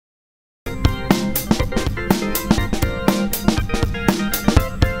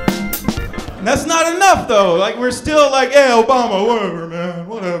And that's not enough, though. Like, we're still like, hey, Obama, whatever, man,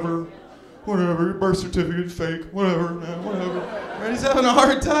 whatever. Whatever, your birth certificate's fake, whatever, man, whatever. Right? He's having a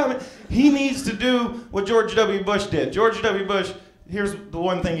hard time. He needs to do what George W. Bush did. George W. Bush, here's the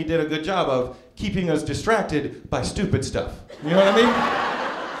one thing he did a good job of, keeping us distracted by stupid stuff. You know what I mean?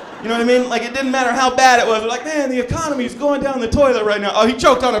 You know what I mean? Like, it didn't matter how bad it was. We're like, man, the economy's going down the toilet right now. Oh, he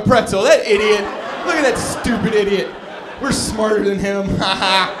choked on a pretzel, that idiot. Look at that stupid idiot. We're smarter than him,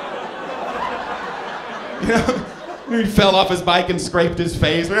 you know? He fell off his bike and scraped his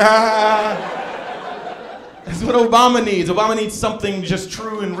face. That's what Obama needs. Obama needs something just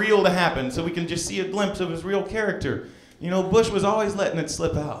true and real to happen so we can just see a glimpse of his real character. You know, Bush was always letting it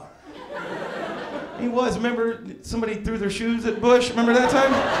slip out. He was. Remember somebody threw their shoes at Bush? Remember that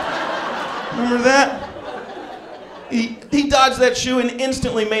time? Remember that? He dodged that shoe and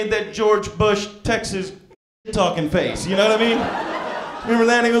instantly made that George Bush Texas talking face. You know what I mean? Remember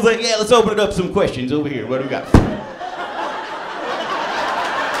that? He was like, yeah, let's open it up some questions over here. What do we got?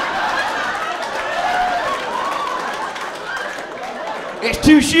 It's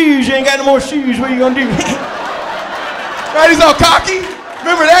 2 shoes, you ain't got no more shoes, what are you gonna do? Right, he's all cocky.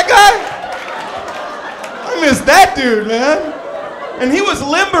 Remember that guy? I miss that dude, man. And he was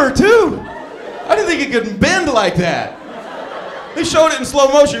limber too. I didn't think he could bend like that. They showed it in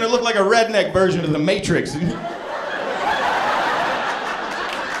slow motion, it looked like a redneck version of The Matrix.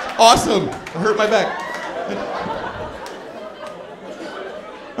 Awesome, I hurt my back.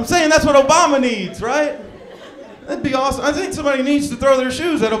 I'm saying that's what Obama needs, right? That'd be awesome. I think somebody needs to throw their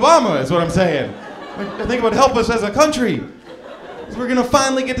shoes at Obama, is what I'm saying. I think it would help us as a country. We're gonna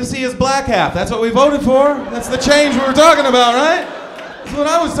finally get to see his black half. That's what we voted for. That's the change we were talking about, right? That's what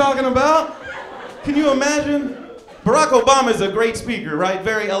I was talking about. Can you imagine? Barack Obama is a great speaker, right?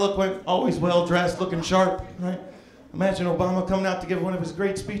 Very eloquent, always well-dressed, looking sharp, right? Imagine Obama coming out to give one of his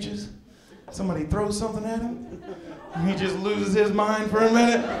great speeches. Somebody throws something at him, and he just loses his mind for a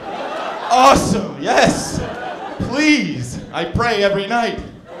minute. Awesome, yes. Please, I pray every night.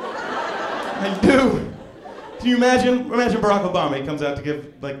 I do. Can you imagine Barack Obama? He comes out to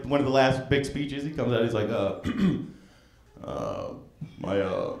give like one of the last big speeches. He comes out, he's like,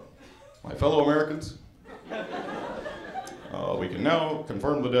 my fellow Americans, we can now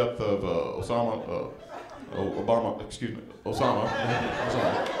confirm the death of Osama. Oh, I'm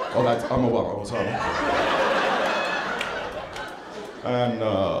Obama, Osama. And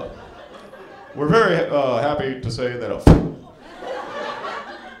we're very happy to say that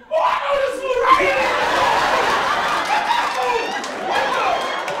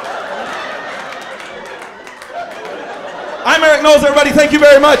I'm Erik Knowles, everybody. Thank you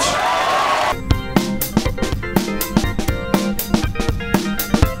very much.